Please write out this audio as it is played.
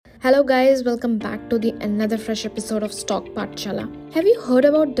Hello guys, welcome back to the another fresh episode of Stock Pathshala. Have you heard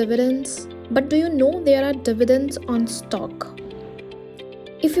about dividends? But do you know there are dividends on stock?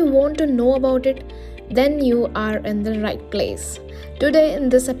 If you want to know about it, then you are in the right place. Today in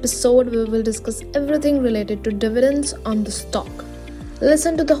this episode, we will discuss everything related to dividends on the stock.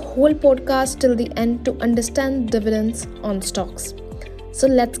 Listen to the whole podcast till the end to understand dividends on stocks. So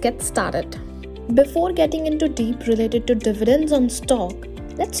let's get started. Before getting into deep related to dividends on stock,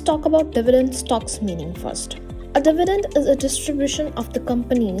 let's talk about dividend stocks meaning first. A dividend is a distribution of the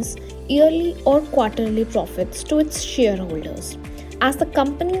company's yearly or quarterly profits to its shareholders. As the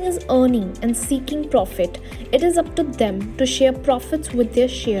company is earning and seeking profit, it is up to them to share profits with their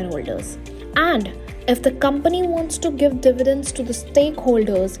shareholders. And if the company wants to give dividends to the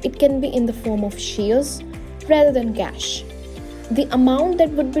stakeholders, it can be in the form of shares rather than cash. The amount that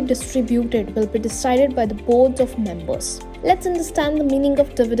would be distributed will be decided by the boards of members. Let's understand the meaning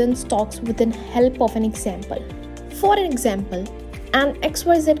of dividend stocks with the help of an example. For an example, an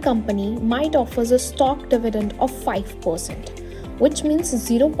XYZ company might offer a stock dividend of 5%, which means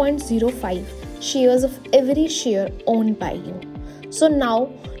 0.05 shares of every share owned by you. So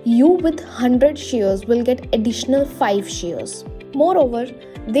now, you with 100 shares will get additional 5 shares. Moreover,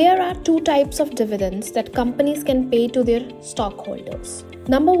 there are two types of dividends that companies can pay to their stockholders.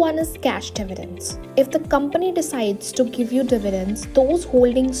 Number one is cash dividends. If the company decides to give you dividends, those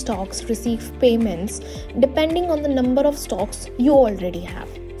holding stocks receive payments depending on the number of stocks you already have.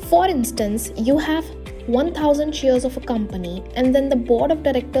 For instance, you have 1000 shares of a company and then the board of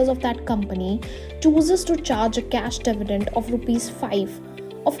directors of that company chooses to charge a cash dividend of rupees 5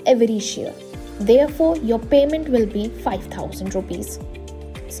 of every share. Therefore, your payment will be 5000 rupees.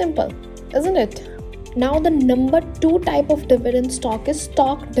 Simple, isn't it? Now the number 2 type of dividend stock is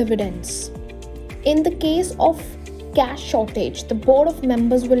stock dividends. In the case of cash shortage, the board of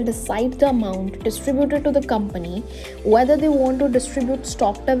members will decide the amount distributed to the company, whether they want to distribute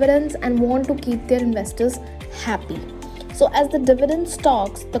stock dividends and want to keep their investors happy. So as the dividend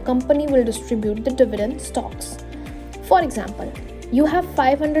stocks, the company will distribute the dividend stocks. For example, you have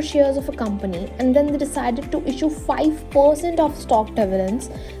 500 shares of a company and then they decided to issue 5% of stock dividends,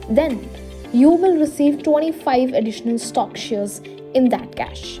 then you will receive 25 additional stock shares in that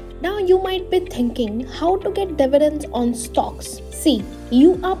cash. Now you might be thinking how to get dividends on stocks. See,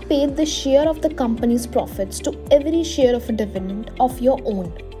 you are paid the share of the company's profits to every share of a dividend of your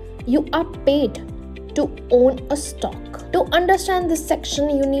own. You are paid to own a stock. To understand this section,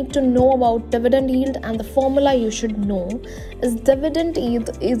 you need to know about dividend yield, and the formula you should know is dividend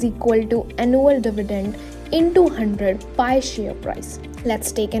yield is equal to annual dividend into 100 by share price.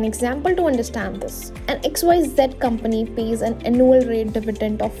 Let's take an example to understand this. An XYZ company pays an annual rate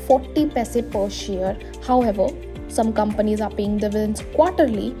dividend of 40 paise per share. However, some companies are paying dividends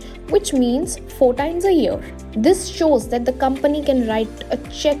quarterly, which means 4 times a year. This shows that the company can write a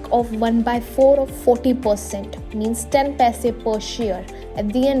check of 1/4 of 40%, means 10 paise per share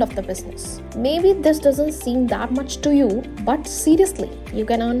at the end of the business. Maybe this doesn't seem that much to you, but seriously, you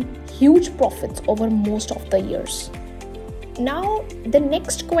can earn huge profits over most of the years. Now, the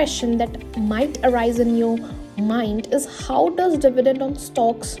next question that might arise in your mind is, how does dividend on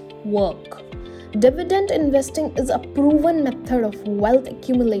stocks work? Dividend investing is a proven method of wealth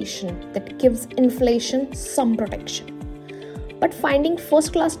accumulation that gives inflation some protection. But finding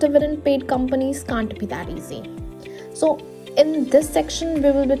first-class dividend paid companies can't be that easy. So, in this section,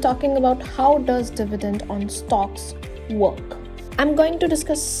 we will be talking about how does dividend on stocks work. I'm going to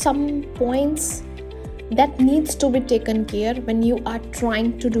discuss some points that needs to be taken care when you are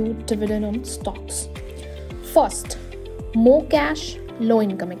trying to do dividend on stocks. First, more cash, low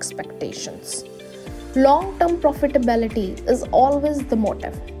income expectations. Long-term profitability is always the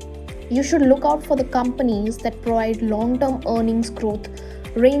motive. You should look out for the companies that provide long-term earnings growth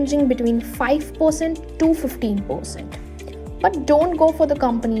ranging between 5% to 15%. But don't go for the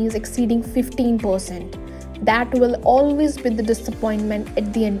companies exceeding 15%. That will always be the disappointment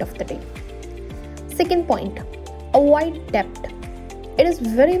at the end of the day. Second point, avoid debt. It is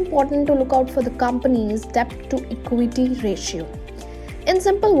very important to look out for the company's debt to equity ratio. In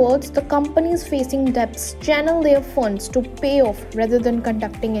simple words, the companies facing debts channel their funds to pay off rather than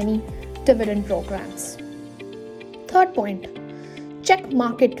conducting any dividend programs. Third point, check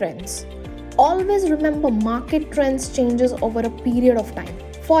market trends. Always remember market trends changes over a period of time.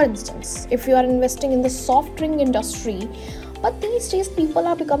 For instance, if you are investing in the soft drink industry, but these days people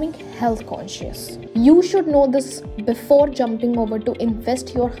are becoming health conscious, you should know this before jumping over to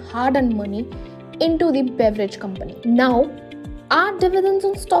invest your hard-earned money into the beverage company. Now, are dividends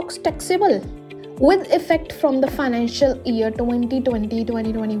on stocks taxable? with effect from the financial year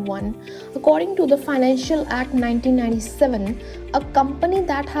 2020-2021. According to the Financial Act 1997, a company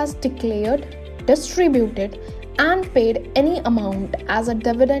that has declared, distributed, and paid any amount as a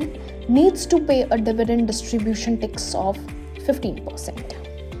dividend needs to pay a dividend distribution tax of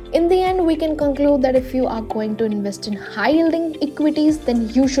 15%. In the end, we can conclude that if you are going to invest in high-yielding equities, then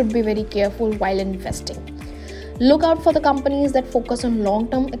you should be very careful while investing. Look out for the companies that focus on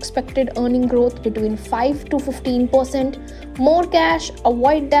long-term expected earning growth between 5 to 15%, more cash,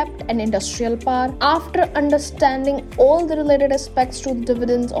 avoid debt, and industrial power. After understanding all the related aspects to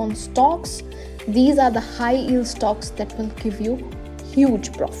dividends on stocks, these are the high-yield stocks that will give you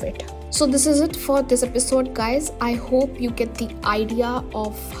huge profit. So this is it for this episode, guys. I hope you get the idea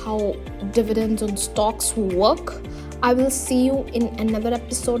of how dividends on stocks work. I will see you in another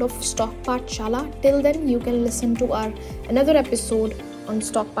episode of Stock Pathshala. Till then, you can listen to our another episode on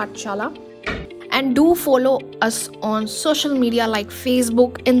Stock Pathshala. And do follow us on social media like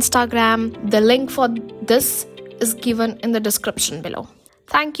Facebook, Instagram. The link for this is given in the description below.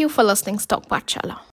 Thank you for listening, Stock Pathshala.